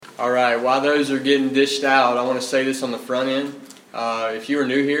All right, while those are getting dished out, I want to say this on the front end. If you are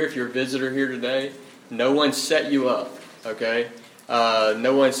new here, if you're a visitor here today, no one set you up, okay?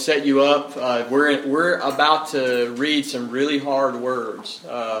 No one set you up. We're about to read some really hard words,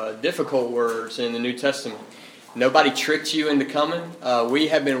 difficult words in the New Testament. Nobody tricked you into coming. We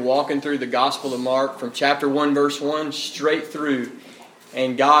have been walking through the Gospel of Mark from chapter 1, verse 1, straight through.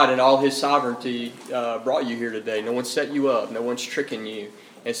 And God, in all His sovereignty, brought you here today. No one set you up. No one's tricking you.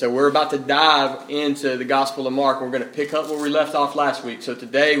 And so we're about to dive into the Gospel of Mark. We're going to pick up where we left off last week. So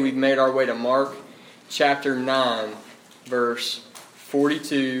today we've made our way to Mark chapter 9, verse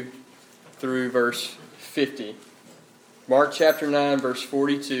 42 through verse 50. Mark chapter 9, verse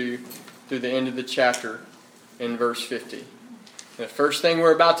 42 through the end of the chapter in verse 50. And the first thing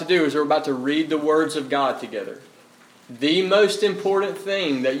we're about to do is we're about to read the words of God together. The most important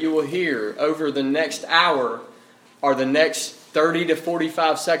thing that you will hear over the next hour are the next 30 to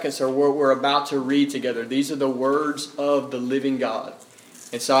 45 seconds are what we're about to read together. These are the words of the living God.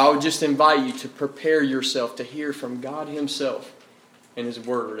 And so I would just invite you to prepare yourself to hear from God Himself in His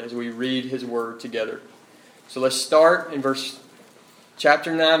Word as we read His Word together. So let's start in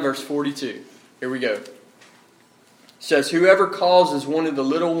chapter 9, verse 42. Here we go. It says, "Whoever causes one of the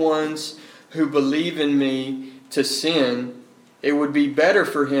little ones who believe in me to sin, it would be better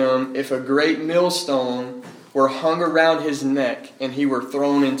for him if a great millstone were hung around his neck and he were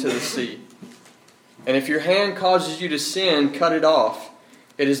thrown into the sea. And if your hand causes you to sin, cut it off.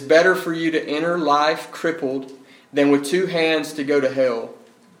 It is better for you to enter life crippled than with two hands to go to hell,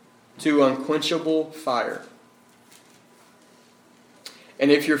 to unquenchable fire. And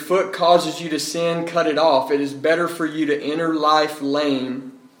if your foot causes you to sin, cut it off. It is better for you to enter life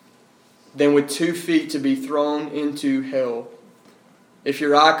lame than with 2 feet to be thrown into hell. If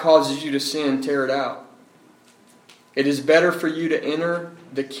your eye causes you to sin, tear it out. It is better for you to enter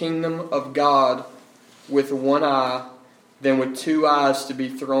the kingdom of God with one eye than with 2 eyes to be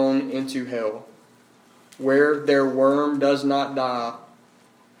thrown into hell, where their worm does not die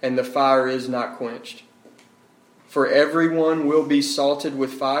and the fire is not quenched. For everyone will be salted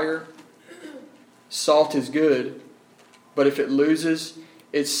with fire. Salt is good, but if it loses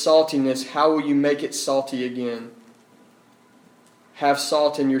its saltiness, how will you make it salty again? Have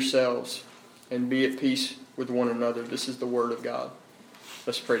salt in yourselves and be at peace with one another." This is the Word of God.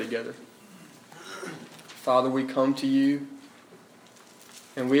 Let's pray together. Father, we come to you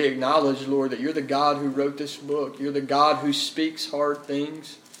and we acknowledge, Lord, that you're the God who wrote this book. You're the God who speaks hard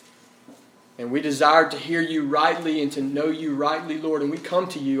things. And we desire to hear you rightly and to know you rightly, Lord. And we come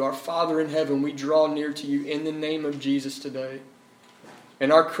to you, our Father in heaven. We draw near to you in the name of Jesus today.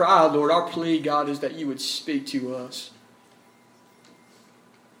 And our cry, Lord, our plea, God, is that you would speak to us.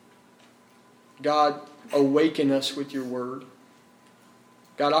 God, awaken us with your word.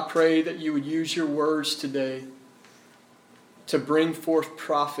 God, I pray that you would use your words today to bring forth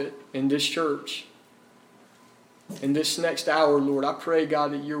profit in this church. In this next hour, Lord, I pray,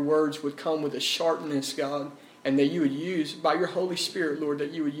 God, that your words would come with a sharpness, God, and that you would use, by your Holy Spirit, Lord,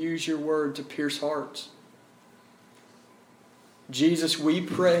 that you would use your word to pierce hearts. Jesus, we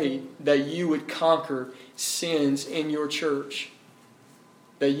pray that you would conquer sins in your church.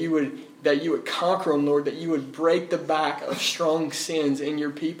 That you would conquer them, Lord, that you would break the back of strong sins in your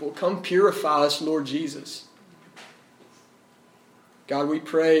people. Come purify us, Lord Jesus. God, we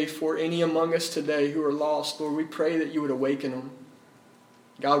pray for any among us today who are lost, Lord, we pray that you would awaken them.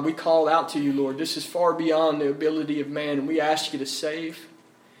 God, we call out to you, Lord. This is far beyond the ability of man, and we ask you to save.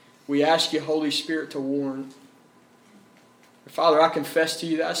 We ask you, Holy Spirit, to warn. Father, I confess to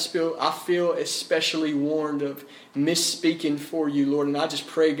you that I feel especially warned of misspeaking for you, Lord. And I just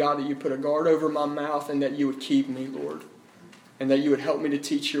pray, God, that you put a guard over my mouth and that you would keep me, Lord. And that you would help me to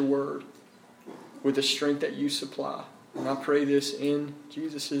teach your word with the strength that you supply. And I pray this in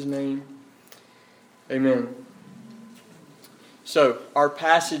Jesus' name. Amen. So, our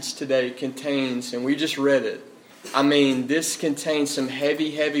passage today contains, and we just read it, this contains some heavy,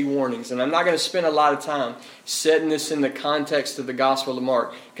 heavy warnings. And I'm not going to spend a lot of time setting this in the context of the Gospel of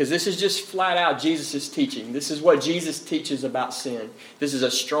Mark, because this is just flat out Jesus' teaching. This is what Jesus teaches about sin. This is a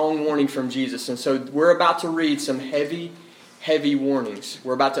strong warning from Jesus. And so we're about to read some heavy, heavy warnings.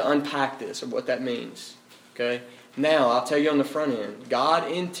 We're about to unpack this of what that means. Okay? Now, I'll tell you on the front end,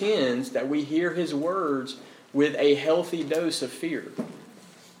 God intends that we hear His words with a healthy dose of fear.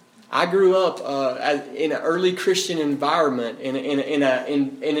 I grew up in an early Christian environment, in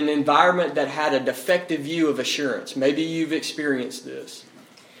an environment that had a defective view of assurance. Maybe you've experienced this.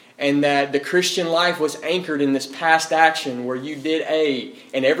 And that the Christian life was anchored in this past action where you did A,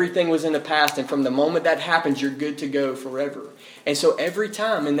 and everything was in the past, and from the moment that happens, you're good to go forever. And so every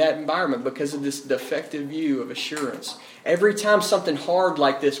time in that environment, because of this defective view of assurance, every time something hard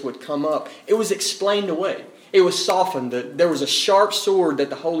like this would come up, it was explained away. It was softened. There was a sharp sword that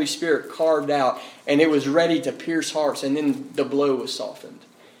the Holy Spirit carved out, and it was ready to pierce hearts, and then the blow was softened,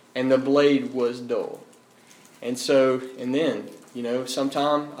 and the blade was dull. And then,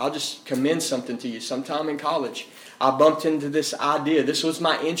 sometime I'll just commend something to you. Sometime in college, I bumped into this idea. This was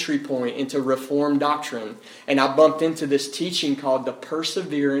my entry point into Reformed doctrine, and I bumped into this teaching called the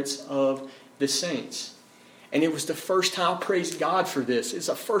perseverance of the saints. And it was the first time, I praise God for this. It's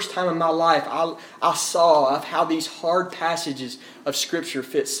the first time in my life I saw of how these hard passages of Scripture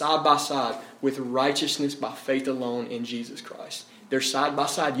fit side by side with righteousness by faith alone in Jesus Christ. They're side by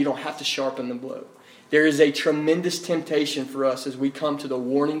side. You don't have to sharpen the blow. There is a tremendous temptation for us as we come to the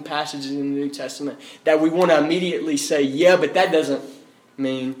warning passages in the New Testament that we want to immediately say, yeah, but that doesn't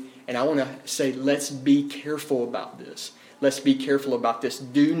mean. And I want to say, let's be careful about this. Let's be careful about this.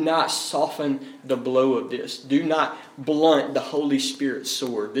 Do not soften the blow of this. Do not blunt the Holy Spirit's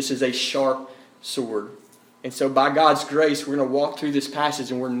sword. This is a sharp sword. And so by God's grace, we're going to walk through this passage,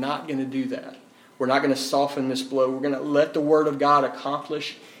 and we're not going to do that. We're not going to soften this blow. We're going to let the Word of God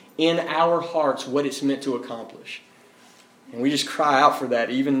accomplish in our hearts what it's meant to accomplish. And we just cry out for that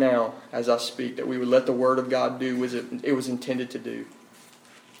even now as I speak, that we would let the Word of God do what it was intended to do.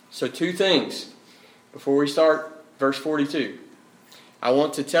 So 2 things before we start. Verse 42. I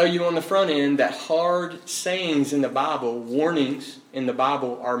want to tell you on the front end that hard sayings in the Bible, warnings in the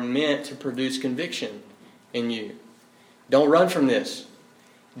Bible, are meant to produce conviction in you. Don't run from this.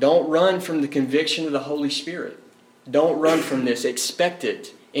 Don't run from the conviction of the Holy Spirit. Don't run from this. Expect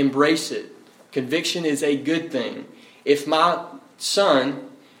it. Embrace it. Conviction is a good thing. If my son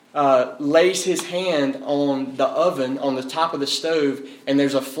lays his hand on the oven, on the top of the stove, and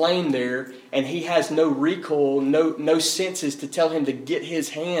there's a flame there, and he has no recoil, no senses to tell him to get his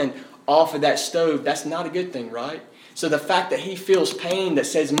hand off of that stove, that's not a good thing, right? So the fact that he feels pain that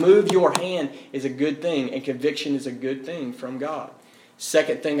says, move your hand, is a good thing, and conviction is a good thing from God.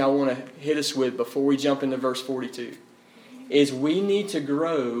 Second thing I want to hit us with before we jump into verse 42 is we need to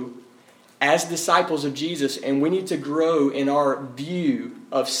grow as disciples of Jesus, and we need to grow in our view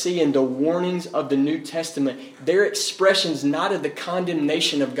of seeing the warnings of the New Testament. They're expressions not of the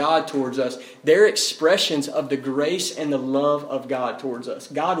condemnation of God towards us. They're expressions of the grace and the love of God towards us.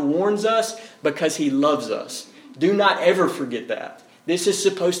 God warns us because He loves us. Do not ever forget that. This is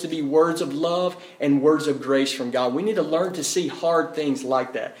supposed to be words of love and words of grace from God. We need to learn to see hard things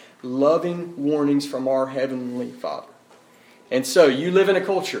like that. Loving warnings from our Heavenly Father. And so, you live in a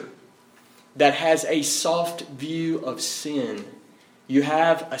culture that has a soft view of sin. You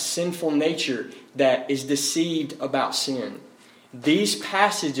have a sinful nature that is deceived about sin. These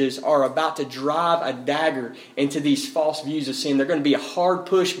passages are about to drive a dagger into these false views of sin. They're going to be a hard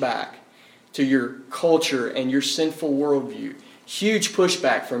pushback to your culture and your sinful worldview. Huge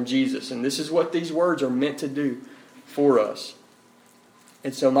pushback from Jesus. And this is what these words are meant to do for us.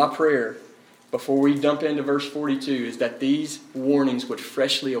 And so my prayer, before we jump into verse 42, is that these warnings would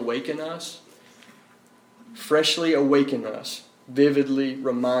freshly awaken us, vividly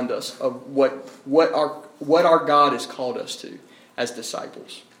remind us of what our God has called us to as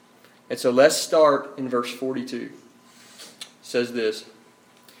disciples. And so let's start in verse 42. It says this.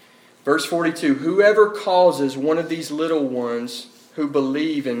 Verse 42, whoever causes one of these little ones who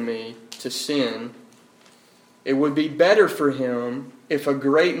believe in me to sin, it would be better for him if a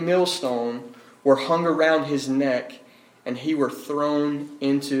great millstone were hung around his neck and he were thrown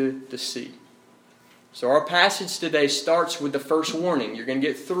into the sea. So our passage today starts with the first warning. You're going to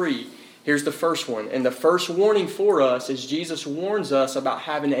get 3. Here's the first one. And the first warning for us is Jesus warns us about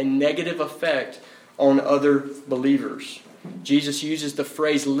having a negative effect on other believers. Jesus uses the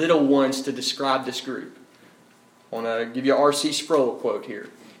phrase little ones to describe this group. I want to give you a R.C. Sproul quote here.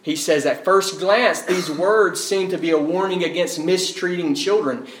 He says, at first glance, these words seem to be a warning against mistreating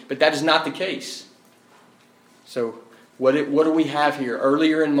children, but that is not the case. So, what do we have here?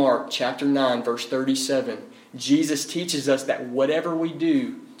 Earlier in Mark chapter 9, verse 37, Jesus teaches us that whatever we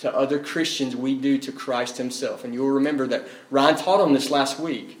do to other Christians, we do to Christ Himself. And you'll remember that Ryan taught on this last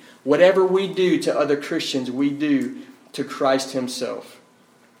week. Whatever we do to other Christians, we do to Christ Himself.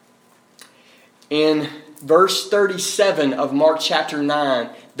 In verse 37 of Mark chapter 9,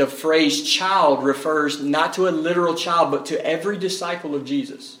 the phrase child refers not to a literal child, but to every disciple of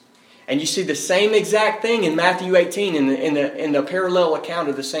Jesus. And you see the same exact thing in Matthew 18 in the parallel account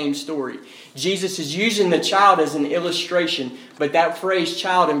of the same story. Jesus is using the child as an illustration, but that phrase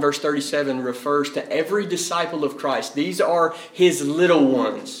child in verse 37 refers to every disciple of Christ. These are His little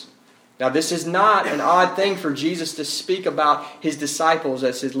ones. Now, this is not an odd thing for Jesus to speak about his disciples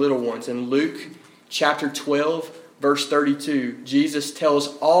as his little ones. In Luke chapter 12, verse 32, Jesus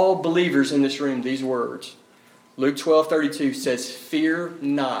tells all believers in this room these words. Luke 12:32 says, "Fear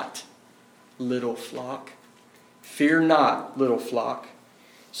not, little flock. Fear not, little flock."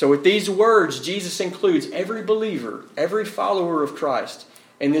 So with these words, Jesus includes every believer, every follower of Christ,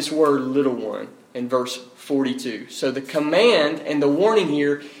 in this word little one in verse 42. So the command and the warning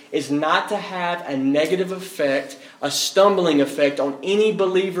here is not to have a negative effect, a stumbling effect on any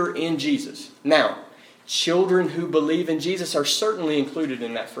believer in Jesus. Now, children who believe in Jesus are certainly included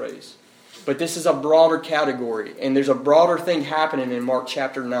in that phrase. But this is a broader category, and there's a broader thing happening in Mark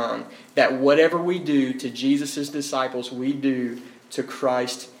chapter 9, that whatever we do to Jesus' disciples, we do to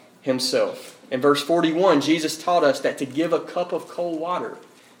Christ himself. In verse 41, Jesus taught us that to give a cup of cold water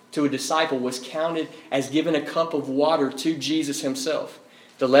to a disciple was counted as giving a cup of water to Jesus himself.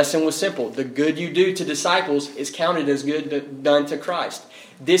 The lesson was simple. The good you do to disciples is counted as good done to Christ.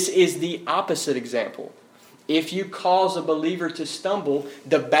 This is the opposite example. If you cause a believer to stumble,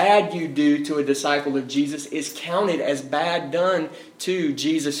 the bad you do to a disciple of Jesus is counted as bad done to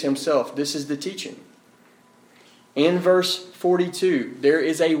Jesus himself. This is the teaching. In verse 42, there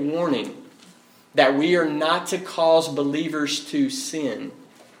is a warning that we are not to cause believers to sin.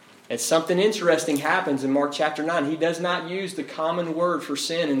 And something interesting happens in Mark chapter 9. He does not use the common word for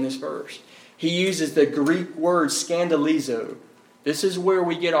sin in this verse. He uses the Greek word scandalizo. This is where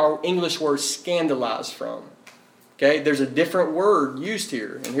we get our English word scandalize from. Okay, there's a different word used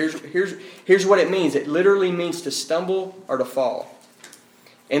here. And here's what it means. It literally means to stumble or to fall.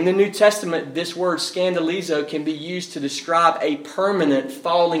 In the New Testament, this word scandalizo can be used to describe a permanent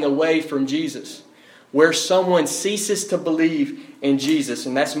falling away from Jesus, where someone ceases to believe in Jesus.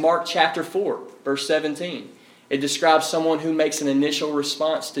 And that's Mark chapter 4, verse 17. It describes someone who makes an initial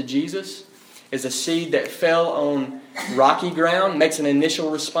response to Jesus as a seed that fell on rocky ground, makes an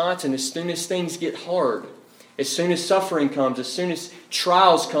initial response, and as soon as things get hard, as soon as suffering comes, as soon as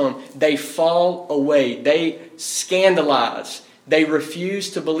trials come, they fall away. They scandalize. They refuse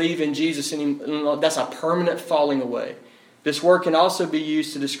to believe in Jesus. And that's a permanent falling away. This word can also be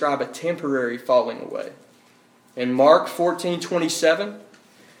used to describe a temporary falling away. In Mark 14:27,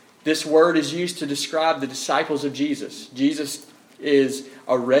 this word is used to describe the disciples of Jesus. Jesus is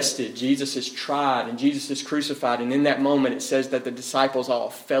arrested, Jesus is tried, and Jesus is crucified. And in that moment it says that the disciples all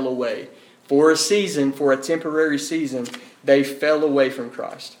fell away. For a season, for a temporary season, they fell away from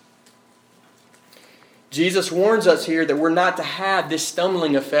Christ. Jesus warns us here that we're not to have this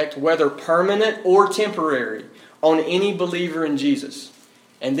stumbling effect, whether permanent or temporary, on any believer in Jesus.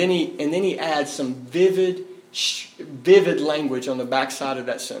 And then he adds some vivid language on the backside of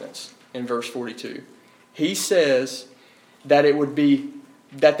that sentence in verse 42. He says that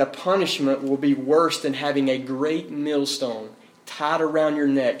that the punishment will be worse than having a great millstone tied around your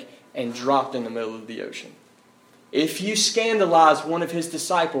neck and dropped in the middle of the ocean. If you scandalize one of his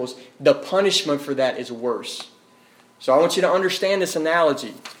disciples, the punishment for that is worse. So I want you to understand this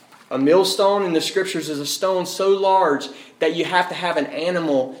analogy. A millstone in the scriptures is a stone so large that you have to have an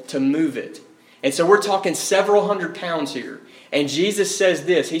animal to move it. And so we're talking several hundred pounds here. And Jesus says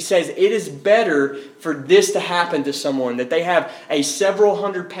this. He says it is better for this to happen to someone, that they have a several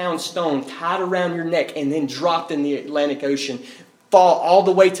hundred pound stone tied around your neck and then dropped in the Atlantic Ocean, fall all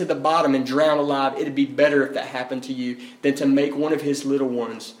the way to the bottom and drown alive. It'd be better if that happened to you than to make one of his little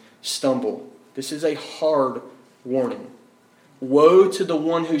ones stumble. This is a hard warning. Woe to the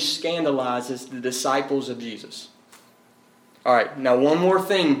one who scandalizes the disciples of Jesus. All right, now one more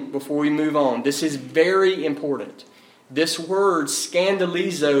thing before we move on. This is very important. This word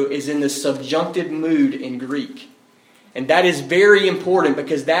scandalizo is in the subjunctive mood in Greek. And that is very important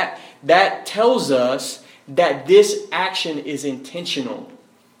because that tells us that this action is intentional.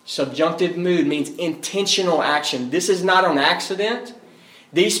 Subjunctive mood means intentional action. This is not an accident.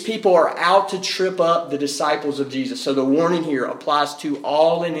 These people are out to trip up the disciples of Jesus. So the warning here applies to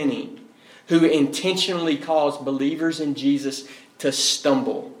all and any who intentionally cause believers in Jesus to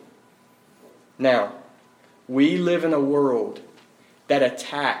stumble. Now, we live in a world that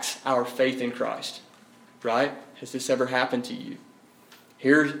attacks our faith in Christ. Right? Has this ever happened to you?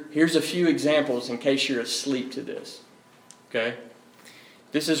 Here's a few examples in case you're asleep to this. Okay?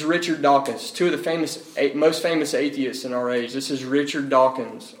 This is Richard Dawkins, two of the most famous atheists in our age. This is Richard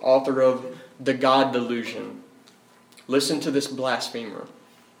Dawkins, author of The God Delusion. Listen to this blasphemer.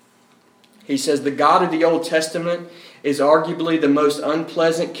 He says, the God of the Old Testament is arguably the most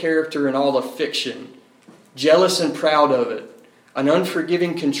unpleasant character in all of fiction. Jealous and proud of it. An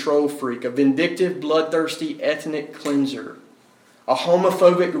unforgiving control freak. A vindictive, bloodthirsty, ethnic cleanser. a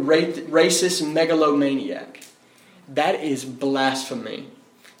homophobic, racist megalomaniac. That is blasphemy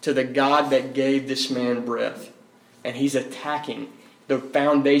to the God that gave this man breath. And he's attacking the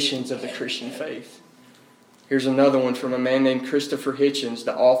foundations of the Christian faith. Here's another one from a man named Christopher Hitchens,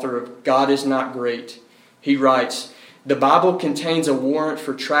 the author of God is Not Great. He writes, "The Bible contains a warrant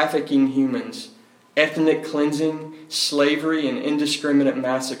for trafficking humans, ethnic cleansing, slavery, and indiscriminate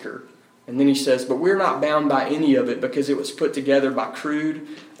massacre." And then he says, "But we're not bound by any of it because it was put together by crude,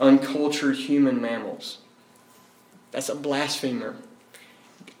 uncultured human mammals." That's a blasphemer.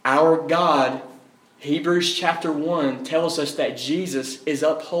 Our God, Hebrews chapter 1, tells us that Jesus is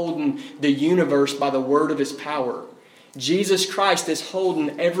upholding the universe by the word of his power. Jesus Christ is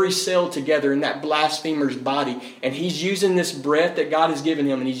holding every cell together in that blasphemer's body. And he's using this breath that God has given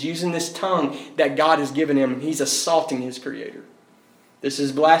him. And he's using this tongue that God has given him. And he's assaulting his Creator. This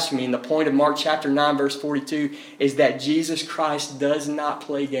is blasphemy. And the point of Mark chapter 9 verse 42 is that Jesus Christ does not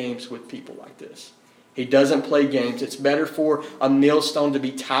play games with people like this. He doesn't play games. It's better for a millstone to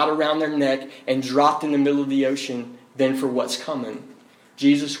be tied around their neck and dropped in the middle of the ocean than for what's coming.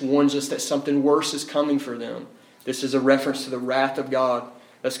 Jesus warns us that something worse is coming for them. This is a reference to the wrath of God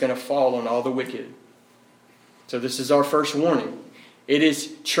that's going to fall on all the wicked. So this is our first warning. It is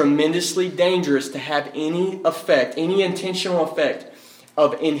tremendously dangerous to have any effect, any intentional effect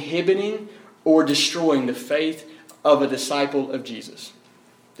of inhibiting or destroying the faith of a disciple of Jesus.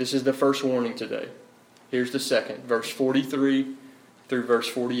 This is the first warning today. Here's the second, verse 43 through verse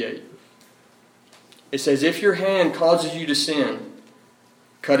 48. It says, "If your hand causes you to sin,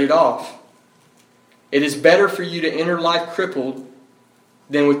 cut it off. It is better for you to enter life crippled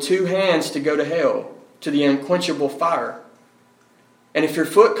than with 2 hands to go to hell, to the unquenchable fire. And if your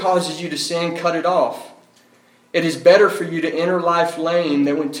foot causes you to sin, cut it off. It is better for you to enter life lame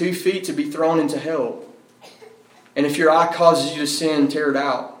than with 2 feet to be thrown into hell. And if your eye causes you to sin, tear it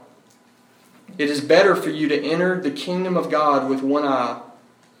out. It is better for you to enter the kingdom of God with 1 eye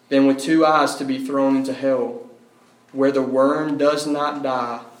than with 2 eyes to be thrown into hell, where the worm does not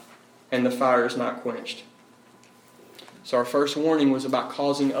die and the fire is not quenched." So our first warning was about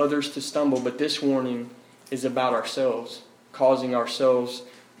causing others to stumble, but this warning is about ourselves, causing ourselves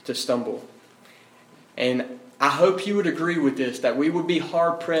to stumble. And I hope you would agree with this, that we would be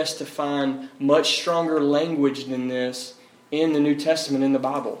hard-pressed to find much stronger language than this in the New Testament, in the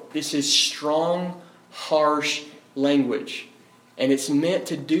Bible. This is strong, harsh language. And it's meant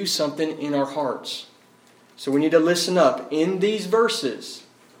to do something in our hearts. So we need to listen up. In these verses,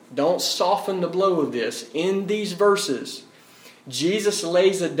 don't soften the blow of this. In these verses, Jesus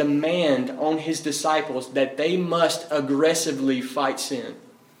lays a demand on his disciples that they must aggressively fight sin.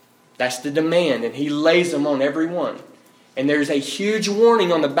 That's the demand, and he lays them on everyone. And there's a huge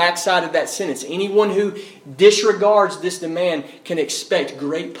warning on the backside of that sentence. Anyone who disregards this demand can expect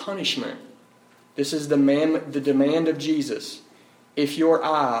great punishment. This is the demand of Jesus. If your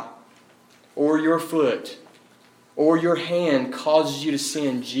eye or your foot or your hand causes you to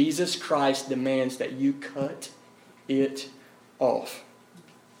sin, Jesus Christ demands that you cut it off.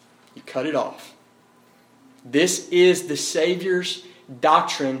 You cut it off. This is the Savior's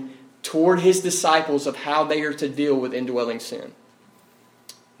doctrine toward his disciples of how they are to deal with indwelling sin.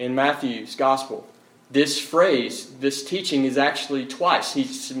 In Matthew's Gospel, this phrase, this teaching is actually twice. He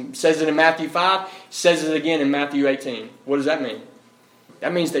says it in Matthew 5, says it again in Matthew 18. What does that mean?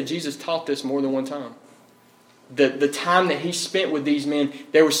 That means that Jesus taught this more than one time. The time that he spent with these men,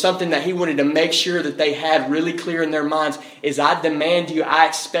 there was something that he wanted to make sure that they had really clear in their minds, is I demand you, I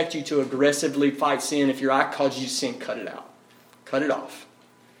expect you to aggressively fight sin. If your eye causes you to sin, cut it out. Cut it off.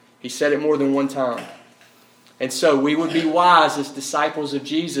 He said it more than one time. And so we would be wise as disciples of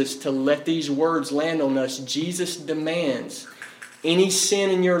Jesus to let these words land on us. Jesus demands any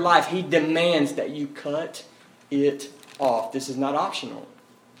sin in your life, he demands that you cut it off. This is not optional,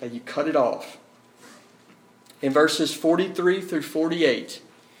 that you cut it off. In verses 43 through 48,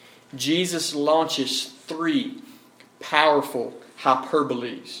 Jesus launches 3 powerful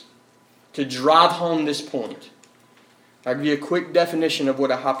hyperboles to drive home this point. I'll give you a quick definition of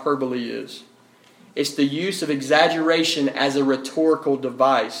what a hyperbole is. It's the use of exaggeration as a rhetorical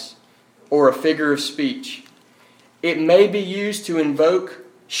device or a figure of speech. It may be used to invoke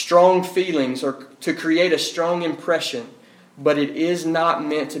strong feelings or to create a strong impression, but it is not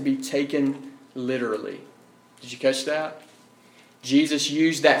meant to be taken literally. Did you catch that? Jesus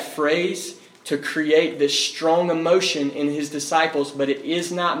used that phrase to create this strong emotion in his disciples, but it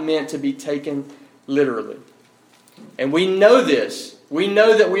is not meant to be taken literally. And we know this. We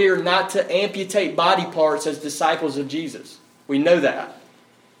know that we are not to amputate body parts as disciples of Jesus. We know that.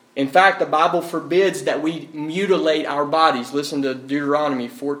 In fact, the Bible forbids that we mutilate our bodies. Listen to Deuteronomy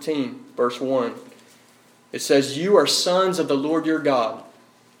 14, verse 1. It says, "You are sons of the Lord your God.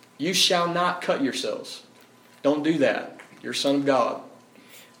 You shall not cut yourselves." Don't do that. You're a son of God.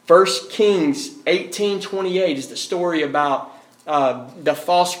 1 Kings 18:28 is the story about the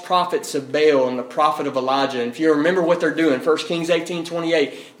false prophets of Baal and the prophet of Elijah. And if you remember what they're doing, 1 Kings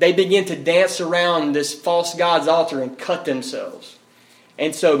 18:28, they begin to dance around this false god's altar and cut themselves.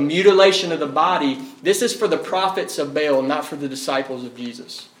 And so mutilation of the body, this is for the prophets of Baal, not for the disciples of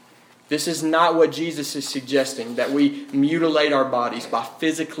Jesus. This is not what Jesus is suggesting, that we mutilate our bodies by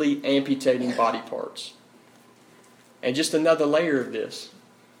physically amputating body parts. And just another layer of this,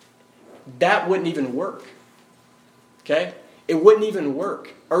 that wouldn't even work. Okay? It wouldn't even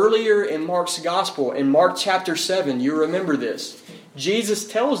work. Earlier in Mark's Gospel, in Mark chapter 7, you remember this. Jesus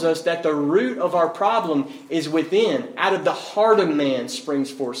tells us that the root of our problem is within. Out of the heart of man springs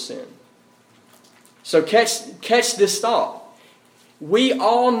forth sin. So catch this thought. We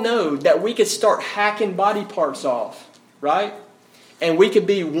all know that we could start hacking body parts off, right? And we could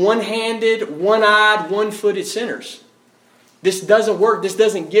be one-handed, one-eyed, one-footed sinners. This doesn't work. This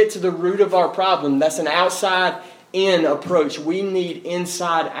doesn't get to the root of our problem. That's an outside-in approach. We need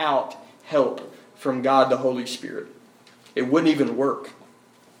inside-out help from God the Holy Spirit. It wouldn't even work.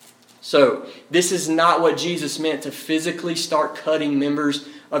 So, this is not what Jesus meant to physically start cutting members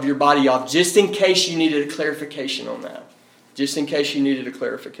of your body off, just in case you needed a clarification on that. Just in case you needed a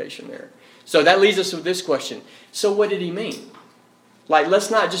clarification there. So that leads us with this question. So what did he mean? Like, let's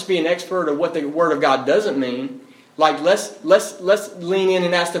not just be an expert of what the Word of God doesn't mean. Like, let's lean in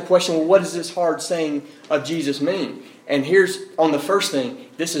and ask the question, well, what does this hard saying of Jesus mean? And here's, on the first thing,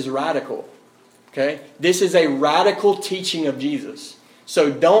 this is radical. Okay? This is a radical teaching of Jesus.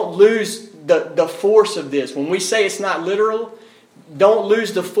 So don't lose the force of this. When we say it's not literal, don't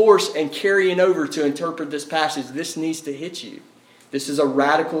lose the force and carrying over to interpret this passage. This needs to hit you. This is a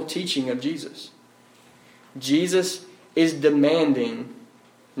radical teaching of Jesus. Jesus is demanding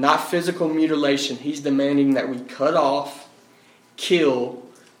not physical mutilation. He's demanding that we cut off, kill,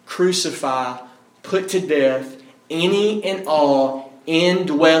 crucify, put to death any and all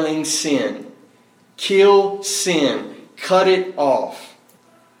indwelling sin. Kill sin. Cut it off.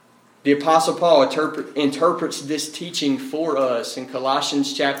 The Apostle Paul interprets this teaching for us in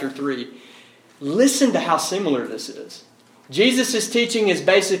Colossians chapter 3. Listen to how similar this is. Jesus' teaching is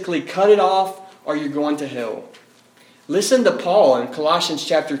basically cut it off or you're going to hell. Listen to Paul in Colossians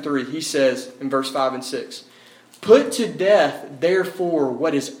chapter 3. He says in verse 5 and 6, "Put to death, therefore,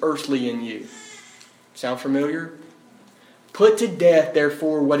 what is earthly in you." Sound familiar? Put to death,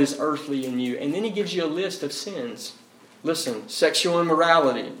 therefore, what is earthly in you. And then he gives you a list of sins. Listen, sexual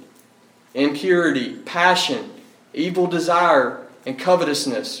immorality, impurity, passion, evil desire, and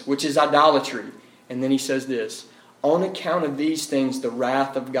covetousness, which is idolatry. And then he says this, "On account of these things, the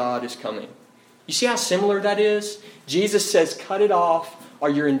wrath of God is coming." You see how similar that is? Jesus says, cut it off or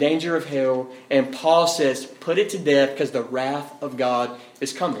you're in danger of hell. And Paul says, put it to death because the wrath of God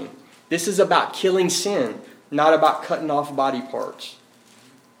is coming. This is about killing sin, not about cutting off body parts.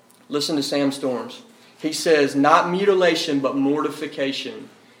 Listen to Sam Storms. He says, not mutilation, but mortification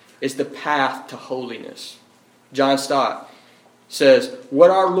is the path to holiness. John Stott says,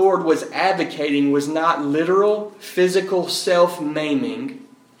 what our Lord was advocating was not literal, physical self-maiming,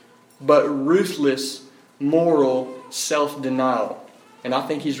 but ruthless, moral self-denial. And I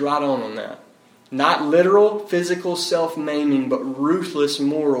think he's right on that. Not literal, physical self-maiming, but ruthless,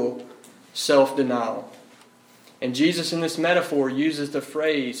 moral self-denial. And Jesus in this metaphor uses the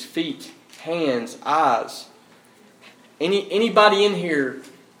phrase feet, hands, eyes. Anybody in here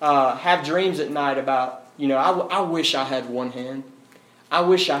have dreams at night about, I wish I had one hand. I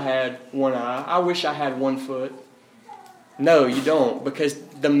wish I had one eye. I wish I had one foot. No, you don't, because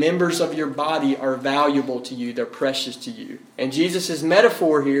the members of your body are valuable to you. They're precious to you. And Jesus'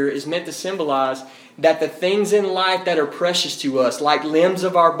 metaphor here is meant to symbolize that the things in life that are precious to us, like limbs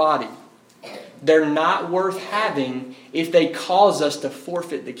of our body, they're not worth having if they cause us to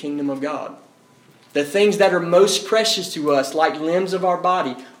forfeit the kingdom of God. The things that are most precious to us, like limbs of our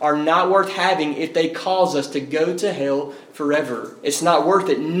body, are not worth having if they cause us to go to hell forever. It's not worth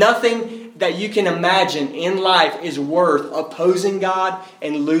it. Nothing that you can imagine in life is worth opposing God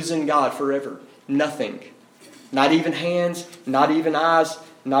and losing God forever. Nothing. Not even hands, not even eyes,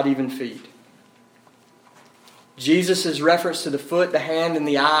 not even feet. Jesus' reference to the foot, the hand, and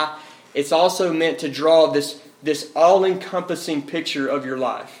the eye, it's also meant to draw this all-encompassing picture of your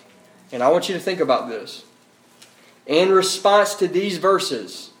life. And I want you to think about this. In response to these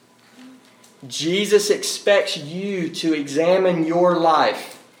verses, Jesus expects you to examine your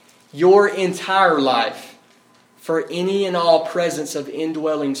life your entire life for any and all presence of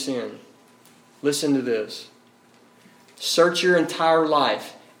indwelling sin. Listen to this. Search your entire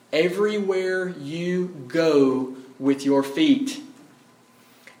life, everywhere you go with your feet.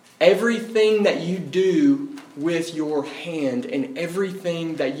 Everything that you do with your hand and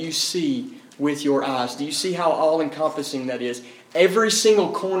everything that you see with your eyes. Do you see how all-encompassing that is? Every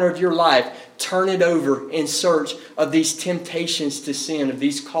single corner of your life, turn it over in search of these temptations to sin, of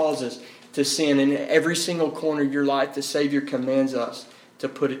these causes to sin. And in every single corner of your life, the Savior commands us to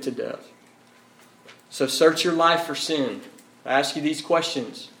put it to death. So search your life for sin. I ask you these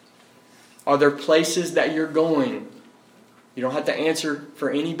questions. Are there places that you're going? You don't have to answer for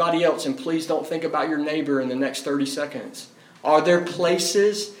anybody else, and please don't think about your neighbor in the next 30 seconds. Are there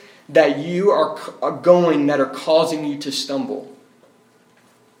places that you are going that are causing you to stumble?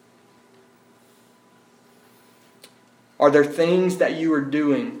 Are there things that you are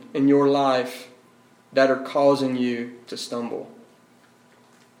doing in your life that are causing you to stumble?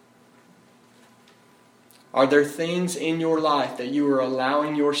 Are there things in your life that you are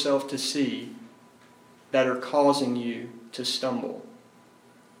allowing yourself to see that are causing you to stumble?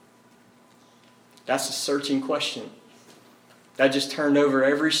 That's a searching question. That just turned over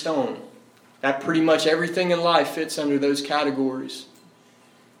every stone. That pretty much everything in life fits under those categories.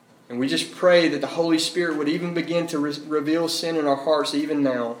 And we just pray that the Holy Spirit would even begin to reveal sin in our hearts even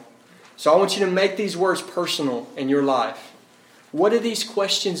now. So I want you to make these words personal in your life. What do these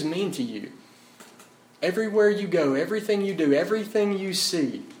questions mean to you? Everywhere you go, everything you do, everything you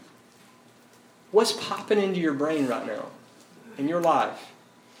see, what's popping into your brain right now in your life?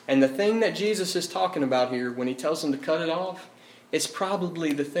 And the thing that Jesus is talking about here when He tells them to cut it off, it's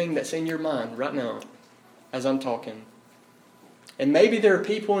probably the thing that's in your mind right now as I'm talking. And maybe there are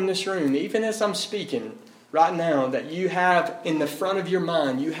people in this room, even as I'm speaking right now, that you have in the front of your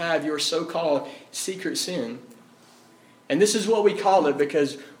mind, you have your so-called secret sin. And this is what we call it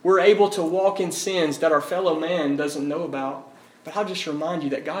because we're able to walk in sins that our fellow man doesn't know about. But I'll just remind you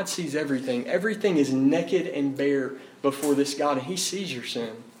that God sees everything. Everything is naked and bare before this God, and He sees your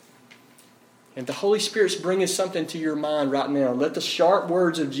sin. And the Holy Spirit's bringing something to your mind right now. Let the sharp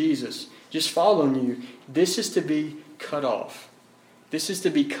words of Jesus just fall on you. This is to be cut off. This is to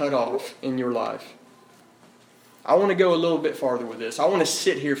be cut off in your life. I want to go a little bit farther with this. I want to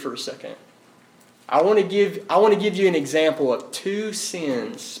sit here for a second. I want to give you an example of two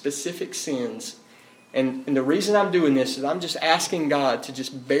sins, specific sins. And the reason I'm doing this is I'm just asking God to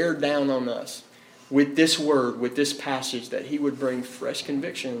just bear down on us with this word, with this passage, that He would bring fresh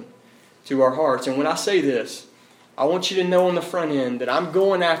conviction to our hearts. And when I say this, I want you to know on the front end that I'm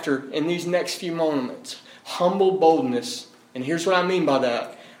going after, in these next few moments, humble boldness. And here's what I mean by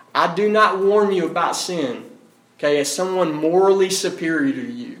that. I do not warn you about sin, okay, as someone morally superior to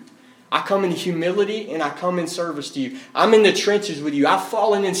you. I come in humility and I come in service to you. I'm in the trenches with you. I've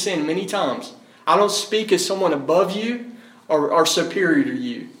fallen in sin many times. I don't speak as someone above you or superior to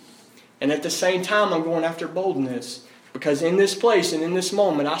you. And at the same time, I'm going after boldness. Because in this place and in this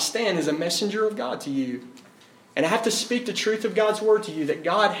moment, I stand as a messenger of God to you. And I have to speak the truth of God's word to you, that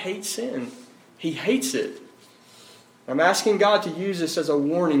God hates sin. He hates it. I'm asking God to use this as a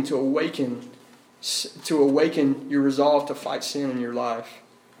warning to awaken your resolve to fight sin in your life.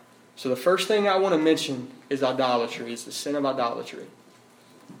 So the first thing I want to mention is idolatry. It's the sin of idolatry.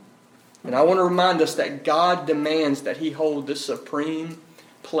 And I want to remind us that God demands that He hold the supreme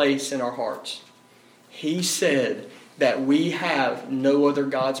place in our hearts. He said that we have no other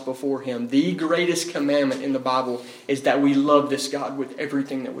gods before Him. The greatest commandment in the Bible is that we love this God with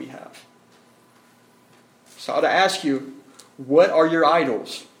everything that we have. So I ought to ask you, what are your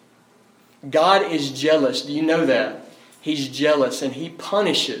idols? God is jealous. Do you know that? He's jealous and He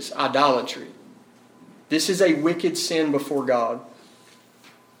punishes idolatry. This is a wicked sin before God.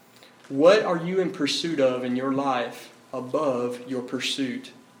 What are you in pursuit of in your life above your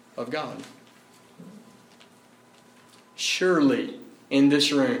pursuit of God? Surely, in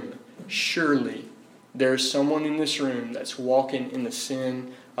this room, surely there is someone in this room that's walking in the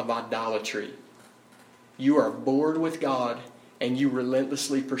sin of idolatry. You are bored with God and you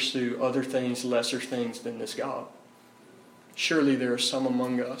relentlessly pursue other things, lesser things than this God. Surely there are some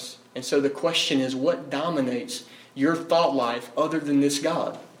among us. And so the question is, what dominates your thought life other than this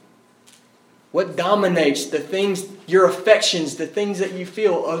God? What dominates the things, your affections, the things that you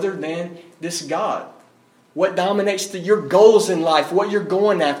feel other than this God? What dominates your goals in life, what you're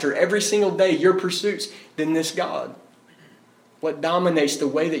going after every single day, your pursuits, than this God? What dominates the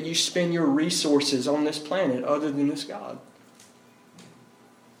way that you spend your resources on this planet other than this God?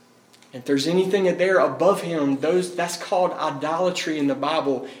 And if there's anything there above him, that's called idolatry in the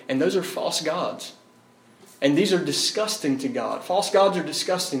Bible, and those are false gods. And these are disgusting to God. False gods are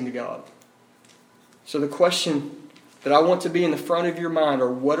disgusting to God. So the question that I want to be in the front of your mind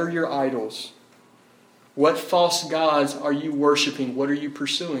are, what are your idols? What false gods are you worshiping? What are you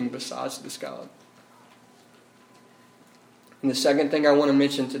pursuing besides this God? And the second thing I want to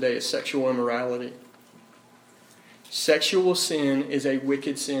mention today is sexual immorality. Sexual sin is a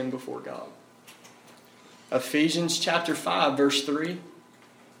wicked sin before God. Ephesians chapter 5, verse 3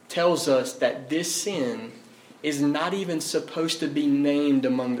 tells us that this sin is not even supposed to be named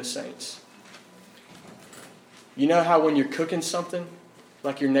among the saints. You know how when you're cooking something,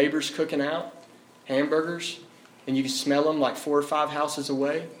 like your neighbor's cooking out hamburgers, and you can smell them like 4 or 5 houses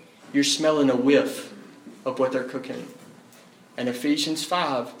away? You're smelling a whiff of what they're cooking. And Ephesians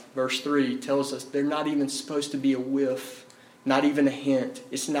 5, verse 3 tells us they're not even supposed to be a whiff, not even a hint.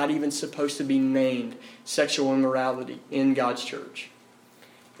 It's not even supposed to be named sexual immorality in God's church.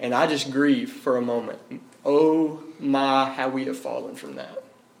 And I just grieve for a moment. Oh my, how we have fallen from that.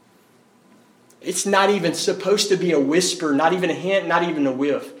 It's not even supposed to be a whisper, not even a hint, not even a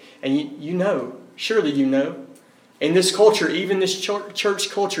whiff. And you know, surely you know, in this culture, even this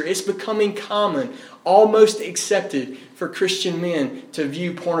church culture, it's becoming common, almost accepted for Christian men to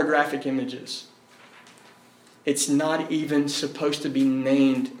view pornographic images. It's not even supposed to be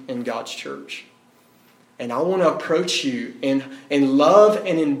named in God's church. And I want to approach you in love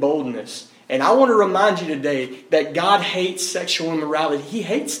and in boldness. And I want to remind you today that God hates sexual immorality. He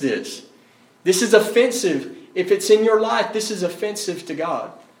hates this. This is offensive. If it's in your life, this is offensive to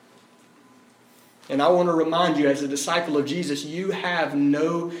God. And I want to remind you, as a disciple of Jesus, you have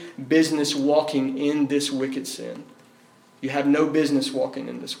no business walking in this wicked sin. You have no business walking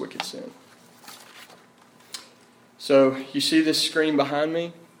in this wicked sin. So, you see this screen behind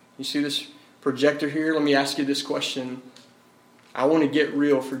me? You see this projector here? Let me ask you this question. I want to get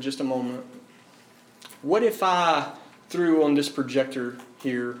real for just a moment. What if I threw on this projector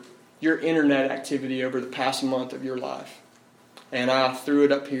here your internet activity over the past month of your life? And I threw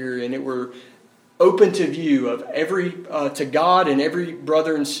it up here, and it were open to view of to God and every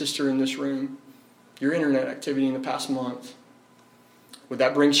brother and sister in this room, your internet activity in the past month. Would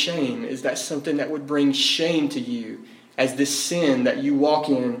that bring shame? Is that something that would bring shame to you as this sin that you walk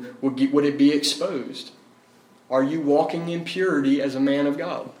in, would it be exposed? Are you walking in purity as a man of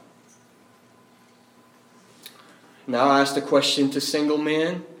God? Now I ask the question to single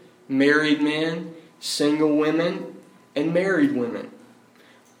men, single women, and married women.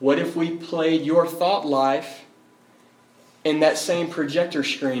 What if we played your thought life in that same projector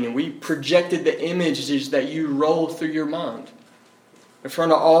screen and we projected the images that you roll through your mind in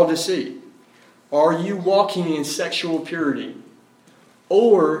front of all to see? Are you walking in sexual purity?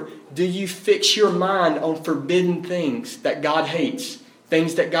 Or do you fix your mind on forbidden things that God hates,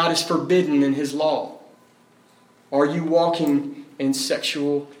 things that God has forbidden in His law? Are you walking in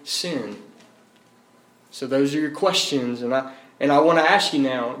sexual sin? So those are your questions, and I want to ask you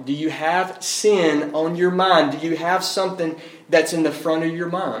now, do you have sin on your mind? Do you have something that's in the front of your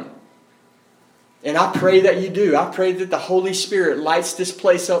mind? And I pray that you do. I pray that the Holy Spirit lights this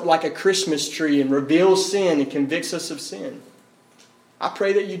place up like a Christmas tree and reveals sin and convicts us of sin. I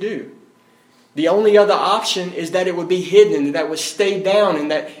pray that you do. The only other option is that it would be hidden and that it would stay down and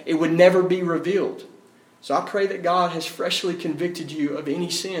that it would never be revealed. So I pray that God has freshly convicted you of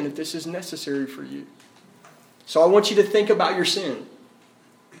any sin if this is necessary for you. So I want you to think about your sin.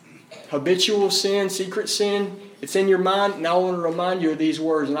 Habitual sin, secret sin, it's in your mind. And I want to remind you of these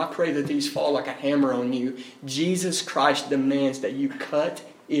words, and I pray that these fall like a hammer on you. Jesus Christ demands that you cut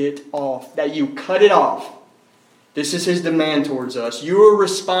it off. That you cut it off. This is His demand towards us. You are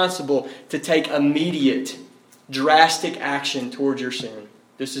responsible to take immediate, drastic action towards your sin.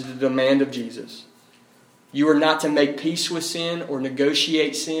 This is the demand of Jesus. You are not to make peace with sin or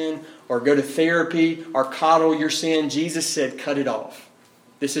negotiate sin or go to therapy or coddle your sin. Jesus said, cut it off.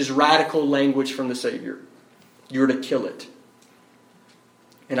 This is radical language from the Savior. You're to kill it.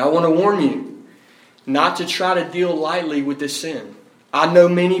 And I want to warn you not to try to deal lightly with this sin. I know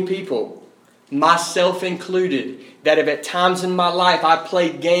many people, myself included, that have at times in my life I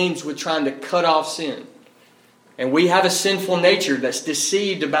played games with trying to cut off sin. And we have a sinful nature that's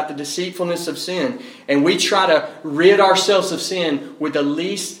deceived about the deceitfulness of sin. And we try to rid ourselves of sin with the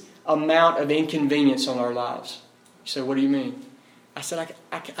least amount of inconvenience on our lives. You say, what do you mean? I said,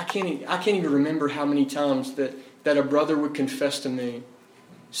 I can't even remember how many times that a brother would confess to me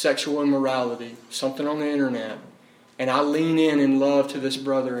sexual immorality, something on the internet. And I lean in love to this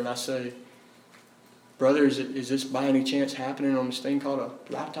brother and I say, brother, is this by any chance happening on this thing called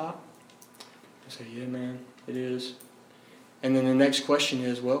a laptop? I say, yeah, man, it is. And then the next question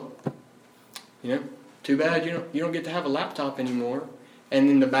is, well, too bad you don't get to have a laptop anymore. And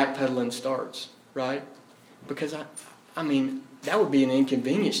then the backpedaling starts, right? Because I mean, that would be an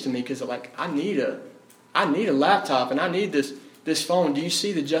inconvenience to me because I need a laptop and I need this phone. Do you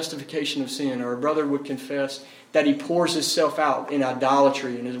see the justification of sin? Or a brother would confess that he pours himself out in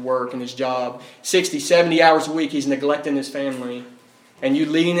idolatry in his work and his job. 60, 70 hours a week he's neglecting his family. And you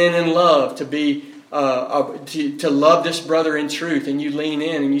lean in love to be to love this brother in truth. And you lean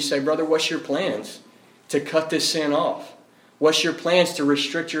in and you say, brother, what's your plans to cut this sin off? What's your plans to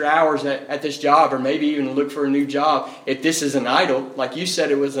restrict your hours at this job, or maybe even look for a new job if this is an idol, like you said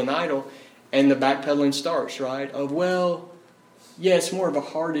it was an idol? And the backpedaling starts, right? Of, well, yeah, it's more of a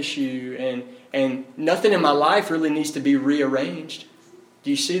heart issue, and nothing in my life really needs to be rearranged. Do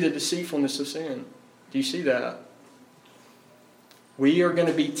you see the deceitfulness of sin? Do you see that? We are going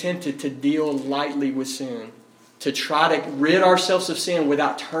to be tempted to deal lightly with sin, to try to rid ourselves of sin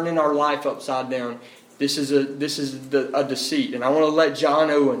without turning our life upside down. This is a deceit. And I want to let John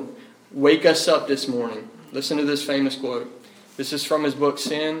Owen wake us up this morning. Listen to this famous quote. This is from his book,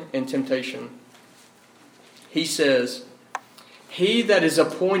 Sin and Temptation. He says, "He that is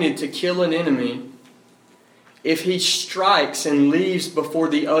appointed to kill an enemy, if he strikes and leaves before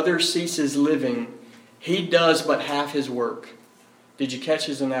the other ceases living, he does but half his work." Did you catch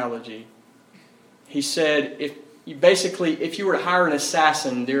his analogy? He said, if you were to hire an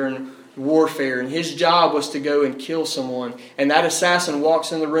assassin during warfare, and his job was to go and kill someone, and that assassin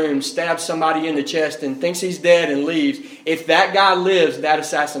walks in the room, stabs somebody in the chest, and thinks he's dead and leaves, if that guy lives, that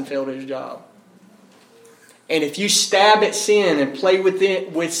assassin failed his job. And if you stab at sin and play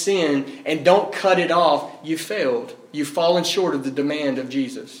with sin and don't cut it off, you failed. You've fallen short of the demand of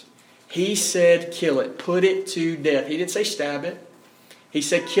Jesus. He said kill it, put it to death. He didn't say stab it. He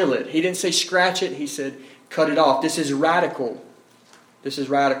said kill it. He didn't say scratch it. He said cut it off. This is radical. This is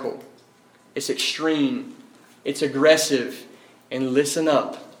radical. It's extreme. It's aggressive. And listen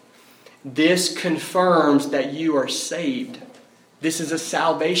up. This confirms that you are saved. This is a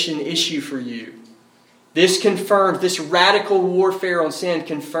salvation issue for you. This radical warfare on sin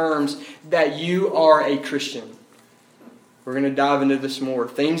confirms that you are a Christian. We're going to dive into this more.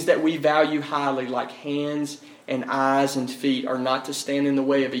 Things that we value highly, like hands and eyes and feet, are not to stand in the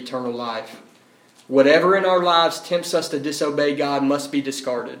way of eternal life. Whatever in our lives tempts us to disobey God must be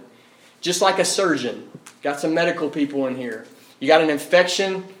discarded. Just like a surgeon. Got some medical people in here. You got an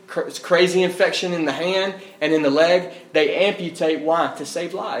infection, crazy infection in the hand and in the leg. They amputate. Why? To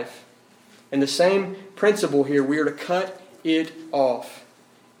save life. And the same principle here. We are to cut it off.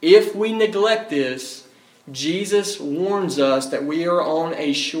 If we neglect this, Jesus warns us that we are on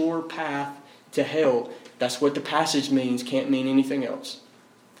a sure path to hell. That's what the passage means. Can't mean anything else.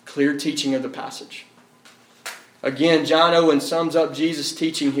 Clear teaching of the passage. Again, John Owen sums up Jesus'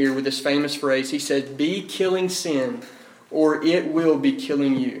 teaching here with this famous phrase. He says, "Be killing sin, or it will be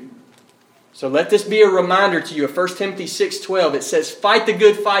killing you." So let this be a reminder to you. 1 Timothy 6:12, it says, "Fight the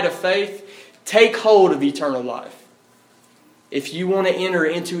good fight of faith. Take hold of eternal life." If you want to enter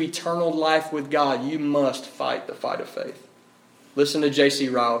into eternal life with God, you must fight the fight of faith. Listen to J.C.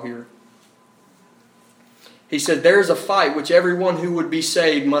 Ryle here. He said, "There is a fight which everyone who would be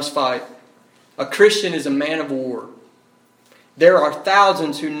saved must fight. A Christian is a man of war. There are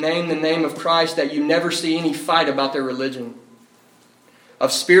thousands who name the name of Christ that you never see any fight about their religion.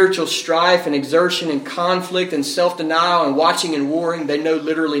 Of spiritual strife and exertion and conflict and self-denial and watching and warring, they know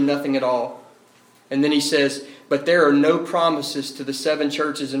literally nothing at all." And then he says, "But there are no promises to the 7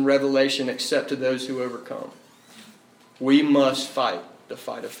 churches in Revelation except to those who overcome." We must fight the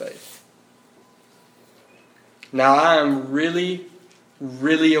fight of faith. Now I am really,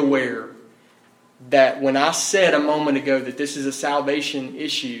 really aware that when I said a moment ago that this is a salvation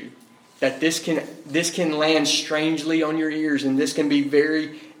issue, that this can land strangely on your ears and this can be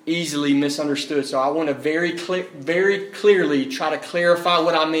very easily misunderstood. So I want to very clearly try to clarify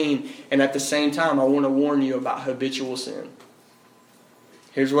what I mean, and at the same time I want to warn you about habitual sin.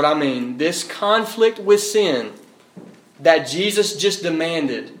 Here's what I mean. This conflict with sin that Jesus just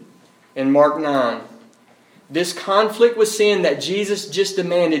demanded in Mark 9, this conflict with sin that Jesus just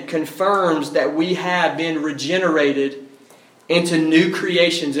demanded confirms that we have been regenerated into new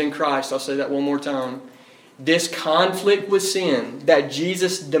creations in Christ. I'll say that one more time. This conflict with sin that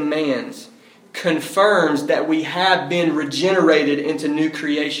Jesus demands confirms that we have been regenerated into new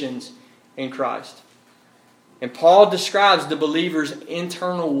creations in Christ. And Paul describes the believer's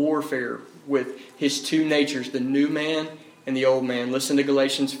internal warfare with his two natures, the new man and the old man. Listen to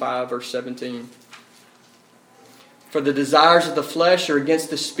Galatians 5, verse 17. "For the desires of the flesh are against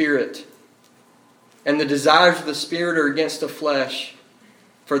the Spirit, And the desires of the Spirit are against the flesh,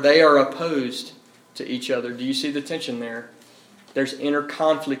 for they are opposed to each other. Do you see the tension there? There's inner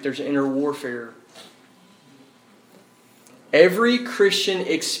conflict, there's inner warfare. Every Christian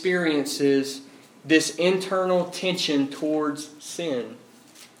experiences this internal tension towards sin.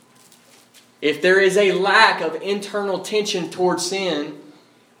 If there is a lack of internal tension towards sin,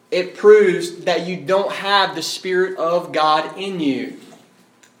 it proves that you don't have the Spirit of God in you.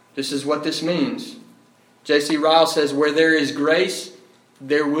 This is what this means. J.C. Ryle says, where there is grace,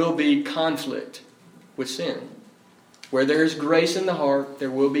 there will be conflict with sin. Where there is grace in the heart, there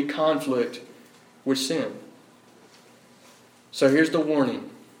will be conflict with sin. So here's the warning.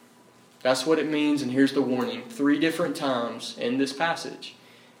 That's what it means, and here's the warning. 3 different times in this passage,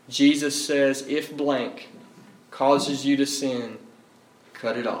 Jesus says, if blank causes you to sin,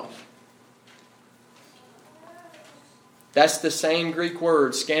 cut it off. That's the same Greek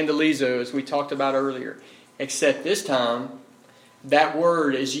word, scandalizo, as we talked about earlier. Except this time, that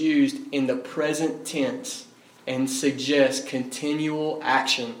word is used in the present tense and suggests continual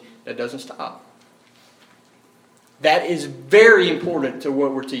action that doesn't stop. That is very important to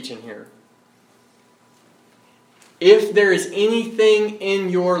what we're teaching here. If there is anything in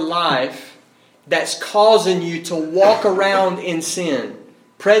your life that's causing you to walk around in sin,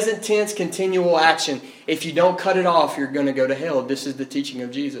 present tense, continual action, if you don't cut it off, you're going to go to hell. This is the teaching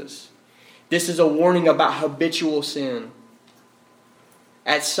of Jesus. This is a warning about habitual sin.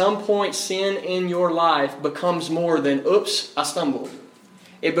 At some point, sin in your life becomes more than, oops, I stumbled.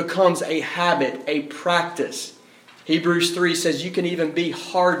 It becomes a habit, a practice. Hebrews 3 says you can even be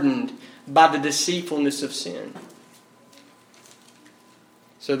hardened by the deceitfulness of sin.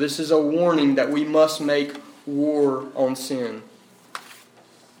 So this is a warning that we must make war on sin.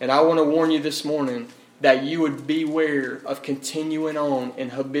 And I want to warn you this morning that you would beware of continuing on in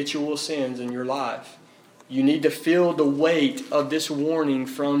habitual sins in your life. You need to feel the weight of this warning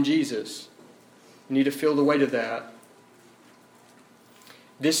from Jesus. You need to feel the weight of that.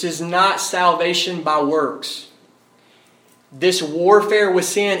 This is not salvation by works. This warfare with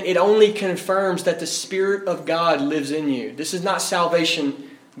sin, it only confirms that the Spirit of God lives in you. This is not salvation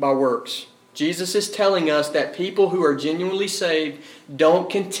by works. Jesus is telling us that people who are genuinely saved don't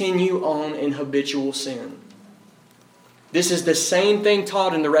continue on in habitual sin. This is the same thing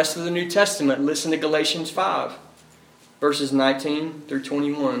taught in the rest of the New Testament. Listen to Galatians 5, verses 19 through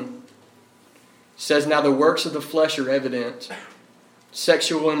 21. It says, now the works of the flesh are evident.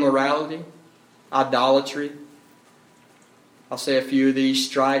 Sexual immorality, idolatry. I'll say a few of these: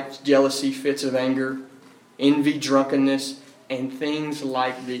 strife, jealousy, fits of anger, envy, drunkenness, and things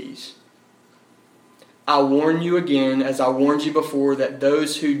like these. I warn you again, as I warned you before, that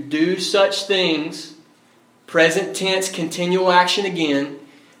those who do such things, present tense, continual action again,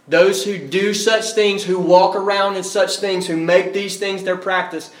 those who do such things, who walk around in such things, who make these things their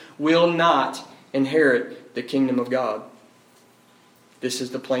practice, will not inherit the kingdom of God. This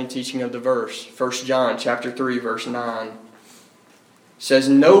is the plain teaching of the verse. 1 John chapter 3, verse 9 says,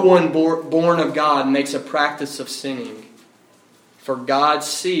 no one born of God makes a practice of sinning, for God's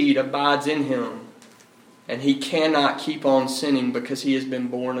seed abides in him, and he cannot keep on sinning because he has been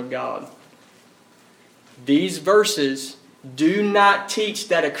born of God. These verses do not teach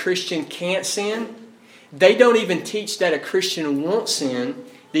that a Christian can't sin. They don't even teach that a Christian won't sin.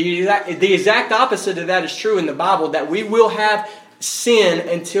 The exact opposite of that is true in the Bible, that we will have sin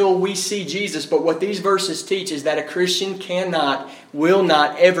until we see Jesus. But what these verses teach is that a Christian will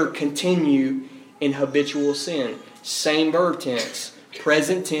not ever continue in habitual sin. Same verb tense,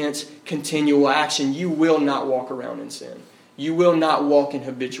 present tense, continual action. You will not walk around in sin. You will not walk in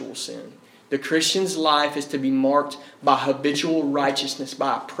habitual sin. The Christian's life is to be marked by habitual righteousness,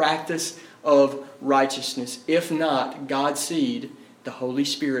 by a practice of righteousness. If not, God's seed, the Holy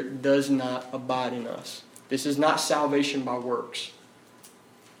Spirit, does not abide in us. This is not salvation by works.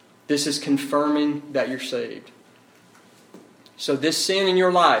 This is confirming that you're saved. So this sin in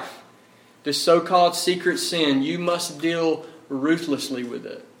your life, this so-called secret sin, you must deal ruthlessly with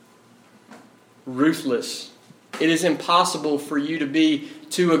it. Ruthless. It is impossible for you to be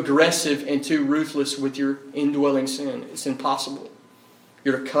too aggressive and too ruthless with your indwelling sin. It's impossible.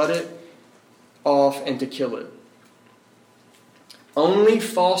 You're to cut it off and to kill it. Only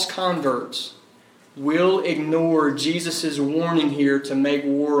false converts will ignore Jesus' warning here to make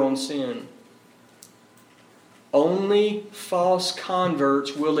war on sin. Only false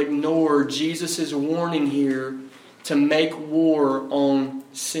converts will ignore Jesus' warning here to make war on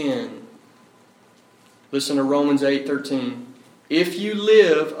sin. Listen to Romans 8:13. If you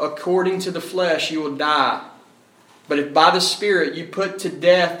live according to the flesh, you will die. But if by the Spirit you put to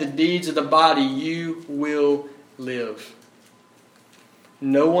death the deeds of the body, you will live.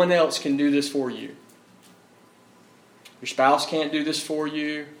 No one else can do this for you. Your spouse can't do this for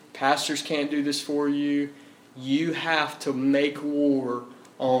you. Pastors can't do this for you. You have to make war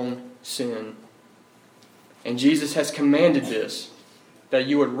on sin. And Jesus has commanded this, that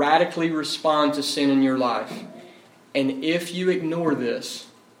you would radically respond to sin in your life. And if you ignore this,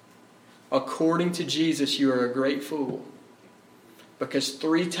 according to Jesus, you are a great fool. Because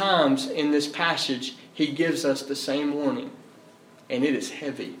 3 times in this passage, He gives us the same warning. And it is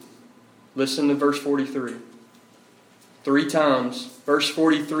heavy. Listen to verse 43. 3 times. Verse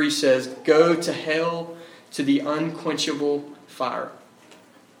 43 says, "Go to hell, to the unquenchable fire."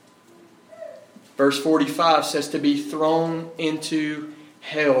 Verse 45 says to be thrown into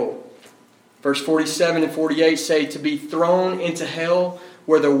hell. Verse 47 and 48 say to be thrown into hell,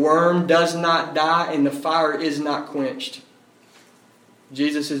 where the worm does not die and the fire is not quenched.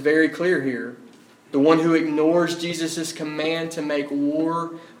 Jesus is very clear here. The one who ignores Jesus' command to make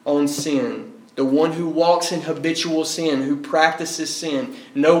war on sin, the one who walks in habitual sin, who practices sin,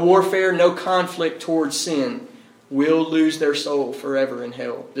 no warfare, no conflict towards sin, will lose their soul forever in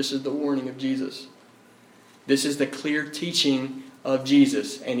hell. This is the warning of Jesus. This is the clear teaching of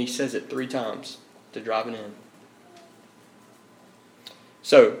Jesus, and He says it 3 times to drive it in.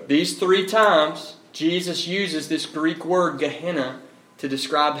 So, these 3 times, Jesus uses this Greek word, Gehenna, to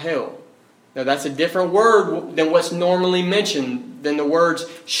describe hell. Now, that's a different word than what's normally mentioned, than the words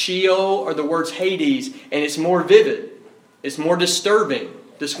Sheol or the words Hades, and it's more vivid. It's more disturbing,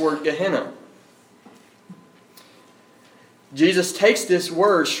 this word Gehenna. Jesus takes this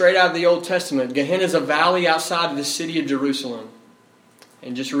word straight out of the Old Testament. Gehenna is a valley outside of the city of Jerusalem.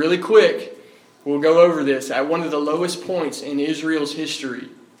 And just really quick, we'll go over this. At one of the lowest points in Israel's history,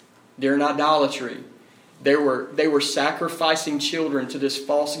 during idolatry, they were sacrificing children to this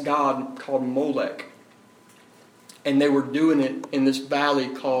false god called Molech. And they were doing it in this valley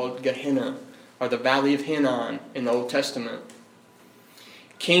called Gehenna, or the Valley of Hinnom in the Old Testament.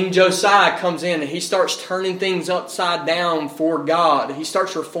 King Josiah comes in and he starts turning things upside down for God. He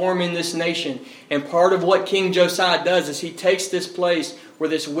starts reforming this nation. And part of what King Josiah does is he takes this place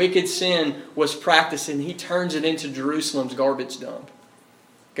where this wicked sin was practiced and he turns it into Jerusalem's garbage dump.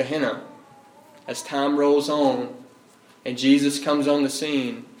 Gehenna. As time rolls on and Jesus comes on the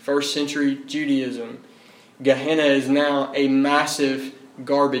scene, 1st century Judaism, Gehenna is now a massive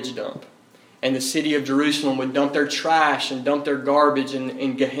garbage dump. And the city of Jerusalem would dump their trash and dump their garbage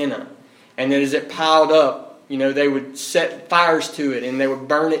in Gehenna. And then as it piled up, they would set fires to it and they would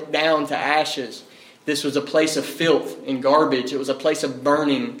burn it down to ashes. This was a place of filth and garbage. It was a place of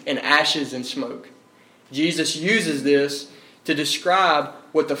burning and ashes and smoke. Jesus uses this to describe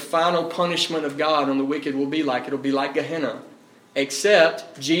what the final punishment of God on the wicked will be like. It'll be like Gehenna.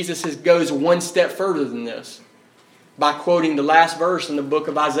 Except Jesus goes one step further than this by quoting the last verse in the book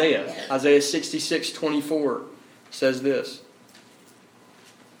of Isaiah. Isaiah 66:24 says this.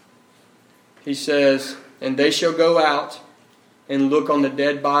 He says, "And they shall go out and look on the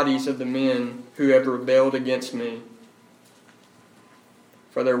dead bodies of the men who have rebelled against me.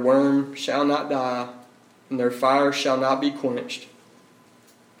 For their worm shall not die, and their fire shall not be quenched,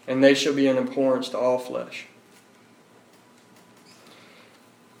 and they shall be an abhorrence to all flesh."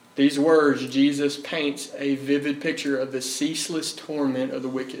 These words, Jesus paints a vivid picture of the ceaseless torment of the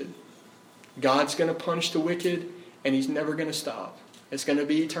wicked. God's going to punish the wicked, and He's never going to stop. It's going to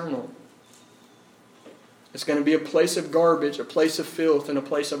be eternal. It's going to be a place of garbage, a place of filth, and a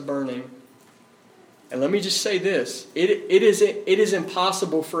place of burning. And let me just say this. It is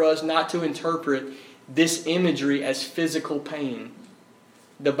impossible for us not to interpret this imagery as physical pain.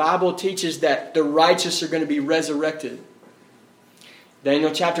 The Bible teaches that the righteous are going to be resurrected.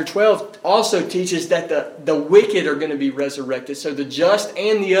 Daniel chapter 12 also teaches that the wicked are going to be resurrected. So the just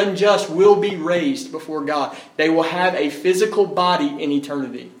and the unjust will be raised before God. They will have a physical body in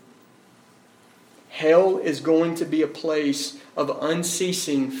eternity. Hell is going to be a place of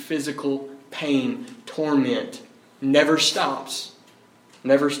unceasing physical pain, torment. Never stops.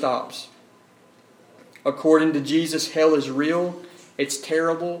 Never stops. According to Jesus, hell is real, it's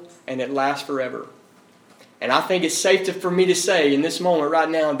terrible, and it lasts forever. And I think it's safe for me to say in this moment right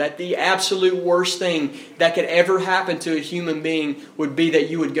now that the absolute worst thing that could ever happen to a human being would be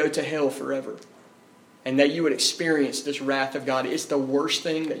that you would go to hell forever. And that you would experience this wrath of God. It's the worst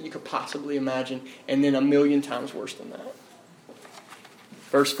thing that you could possibly imagine. And then 1,000,000 times worse than that.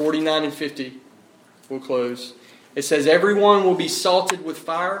 Verse 49 and 50. We'll close. It says, "Everyone will be salted with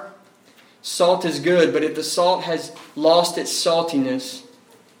fire. Salt is good, but if the salt has lost its saltiness,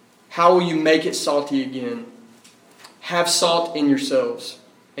 how will you make it salty again? Have salt in yourselves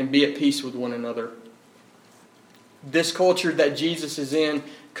and be at peace with one another. This culture that Jesus is in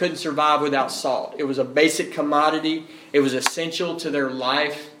couldn't survive without salt. It was a basic commodity. It was essential to their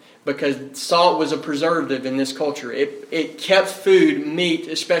life because salt was a preservative in this culture. It kept food, meat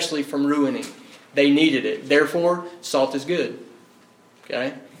especially, from ruining. They needed it. Therefore, salt is good.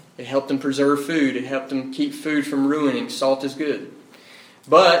 Okay? It helped them preserve food. It helped them keep food from ruining. Salt is good.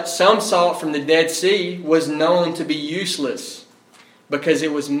 But some salt from the Dead Sea was known to be useless because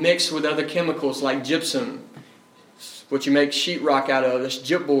it was mixed with other chemicals like gypsum, what you make sheetrock out of. That's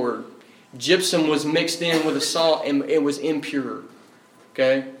gypboard. Gypsum was mixed in with the salt and it was impure.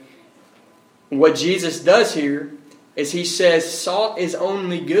 Okay? What Jesus does here is he says salt is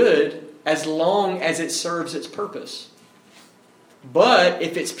only good as long as it serves its purpose. But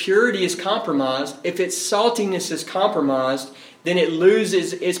if its purity is compromised, if its saltiness is compromised, then it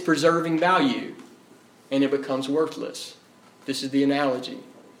loses its preserving value and it becomes worthless. This is the analogy.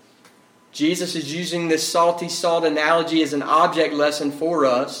 Jesus is using this salty salt analogy as an object lesson for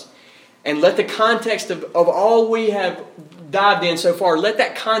us. And let the context of all we have dived in so far, let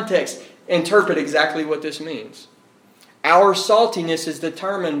that context interpret exactly what this means. Our saltiness is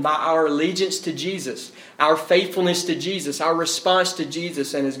determined by our allegiance to Jesus, our faithfulness to Jesus, our response to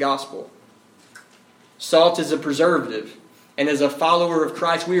Jesus and His gospel. Salt is a preservative. And as a follower of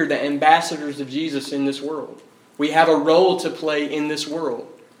Christ, we are the ambassadors of Jesus in this world. We have a role to play in this world,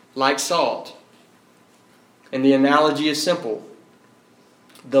 like salt. And the analogy is simple.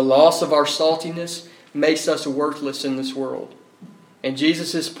 The loss of our saltiness makes us worthless in this world. And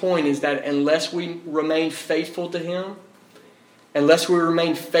Jesus' point is that unless we remain faithful to Him,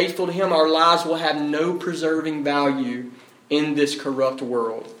 our lives will have no preserving value in this corrupt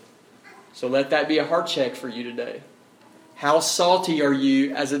world. So let that be a heart check for you today. How salty are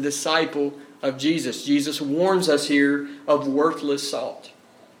you as a disciple of Jesus? Jesus warns us here of worthless salt.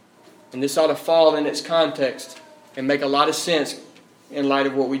 And this ought to fall in its context and make a lot of sense in light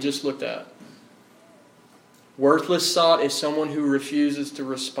of what we just looked at. Worthless salt is someone who refuses to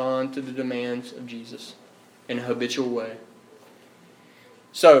respond to the demands of Jesus in a habitual way.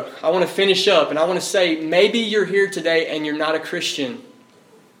 So, I want to finish up and I want to say, maybe you're here today and you're not a Christian.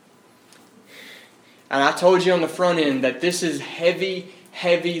 And I told you on the front end that this is heavy,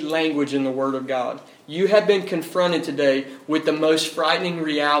 heavy language in the Word of God. You have been confronted today with the most frightening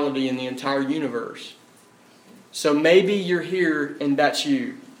reality in the entire universe. So maybe you're here and that's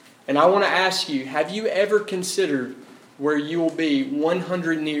you. And I want to ask you, have you ever considered where you will be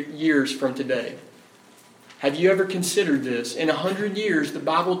 100 years from today? Have you ever considered this? In 100 years, the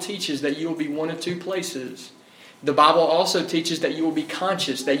Bible teaches that you will be one of two places. The Bible also teaches that you will be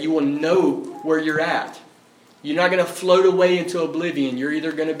conscious, that you will know where you're at. You're not going to float away into oblivion. You're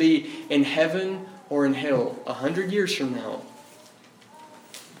either going to be in heaven or in hell 100 years from now.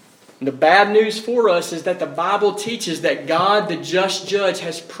 The bad news for us is that the Bible teaches that God, the just judge,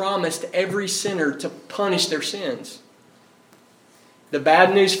 has promised every sinner to punish their sins. The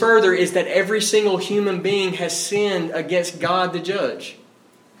bad news further is that every single human being has sinned against God, the judge.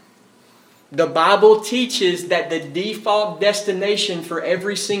 The Bible teaches that the default destination for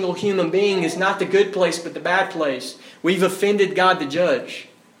every single human being is not the good place, but the bad place. We've offended God, the judge.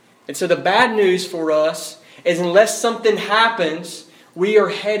 And so the bad news for us is unless something happens, we are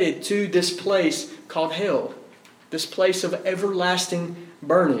headed to this place called hell. This place of everlasting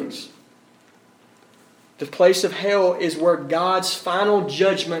burnings. The place of hell is where God's final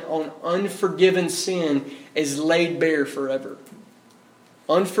judgment on unforgiven sin is laid bare forever.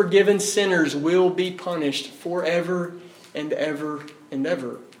 Unforgiven sinners will be punished forever and ever and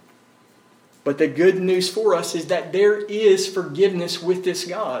ever. But the good news for us is that there is forgiveness with this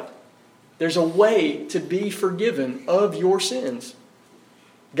God. There's a way to be forgiven of your sins.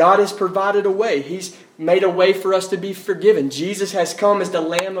 God has provided a way. He's made a way for us to be forgiven. Jesus has come as the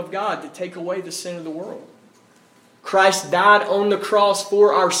Lamb of God to take away the sin of the world. Christ died on the cross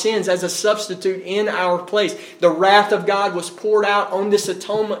for our sins as a substitute in our place. The wrath of God was poured out on this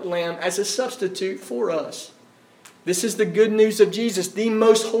atonement lamb as a substitute for us. This is the good news of Jesus. The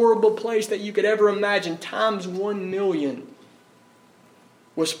most horrible place that you could ever imagine, times 1,000,000,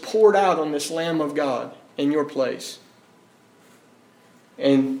 was poured out on this Lamb of God in your place.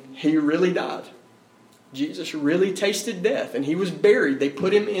 And He really died. Jesus really tasted death, and He was buried. They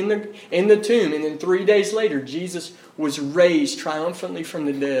put Him in the tomb, and then 3 days later, Jesus was raised triumphantly from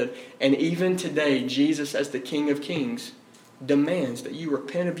the dead. And even today, Jesus, as the King of Kings, demands that you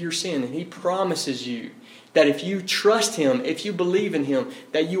repent of your sin, and He promises you that if you trust Him, if you believe in Him,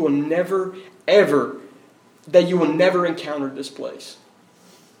 that you will never encounter this place.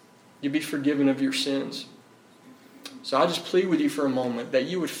 You'll be forgiven of your sins. So I just plead with you for a moment that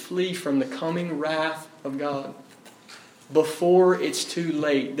you would flee from the coming wrath of God before it's too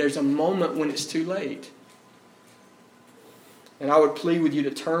late. There's a moment when it's too late. And I would plead with you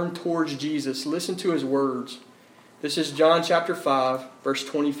to turn towards Jesus. Listen to His words. This is John chapter 5, verse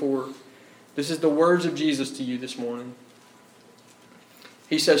 24. This is the words of Jesus to you this morning.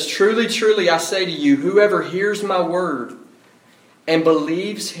 He says, "Truly, truly, I say to you, whoever hears my word and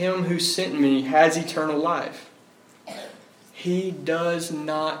believes Him who sent me has eternal life. He does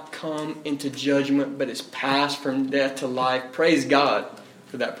not come into judgment, but is passed from death to life." Praise God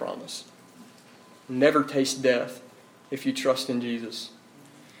for that promise. Never taste death if you trust in Jesus.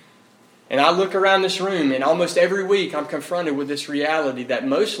 And I look around this room, and almost every week I'm confronted with this reality that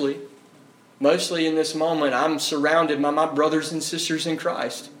mostly in this moment, I'm surrounded by my brothers and sisters in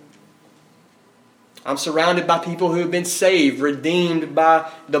Christ. I'm surrounded by people who have been saved, redeemed by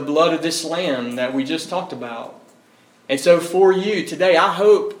the blood of this Lamb that we just talked about. And so for you today,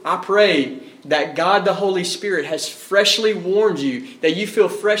 I pray that God the Holy Spirit has freshly warned you, that you feel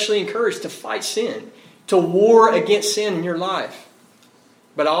freshly encouraged to fight sin, to war against sin in your life.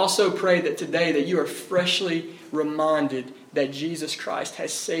 But I also pray that today that you are freshly reminded that Jesus Christ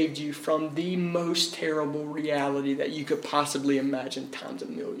has saved you from the most terrible reality that you could possibly imagine times a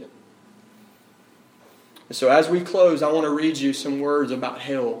million. And so as we close, I want to read you some words about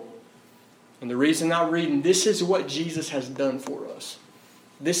hell. And the reason I'm reading, this is what Jesus has done for us.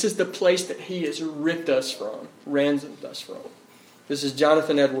 This is the place that He has ripped us from, ransomed us from. This is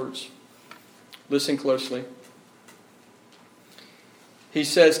Jonathan Edwards. Listen closely. He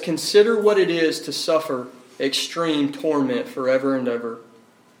says, "Consider what it is to suffer extreme torment forever and ever.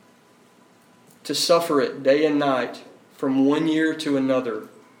 To suffer it day and night from one year to another,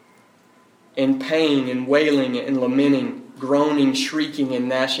 in pain and wailing and lamenting, groaning, shrieking, and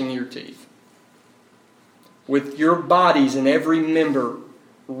gnashing your teeth. With your bodies and every member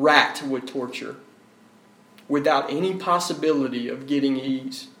racked with torture, without any possibility of getting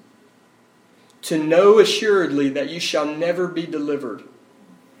ease. To know assuredly that you shall never be delivered.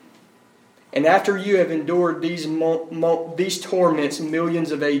 And after you have endured these torments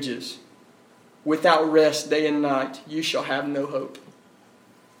millions of ages, without rest day and night, you shall have no hope.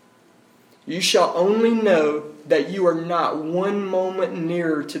 You shall only know that you are not one moment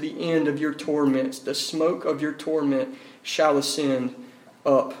nearer to the end of your torments. The smoke of your torment shall ascend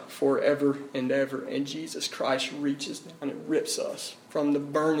up forever and ever." And Jesus Christ reaches down and rips us from the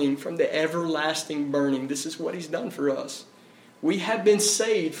burning, from the everlasting burning. This is what He's done for us. We have been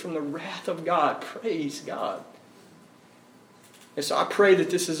saved from the wrath of God. Praise God. And so I pray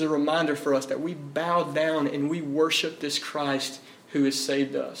that this is a reminder for us that we bow down and we worship this Christ who has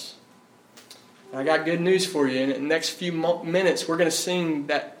saved us. And I got good news for you. In the next few minutes, we're going to sing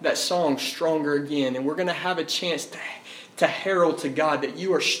that song, Stronger Again. And we're going to have a chance to herald to God that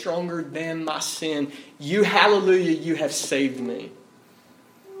you are stronger than my sin. You, hallelujah, you have saved me.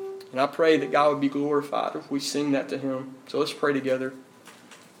 And I pray that God would be glorified if we sing that to Him. So let's pray together.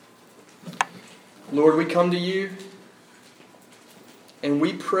 Lord, we come to You, and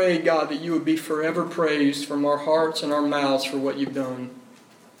we pray, God, that You would be forever praised from our hearts and our mouths for what You've done.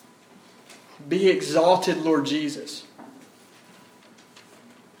 Be exalted, Lord Jesus.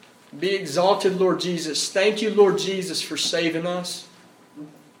 Be exalted, Lord Jesus. Thank You, Lord Jesus, for saving us.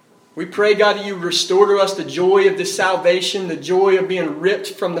 We pray, God, that You restore to us the joy of this salvation, the joy of being ripped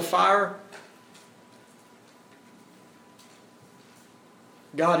from the fire.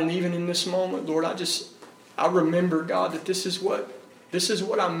 God, and even in this moment, Lord, I remember, God, that this is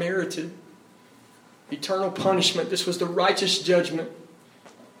what I merited. Eternal punishment. This was the righteous judgment.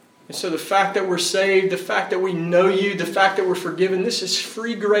 And so the fact that we're saved, the fact that we know You, the fact that we're forgiven, this is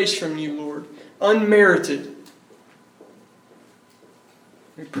free grace from You, Lord. Unmerited.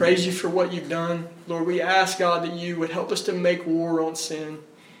 We praise You for what You've done. Lord, we ask, God, that You would help us to make war on sin.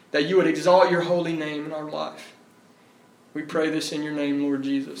 That You would exalt Your holy name in our life. We pray this in Your name, Lord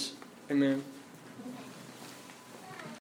Jesus. Amen.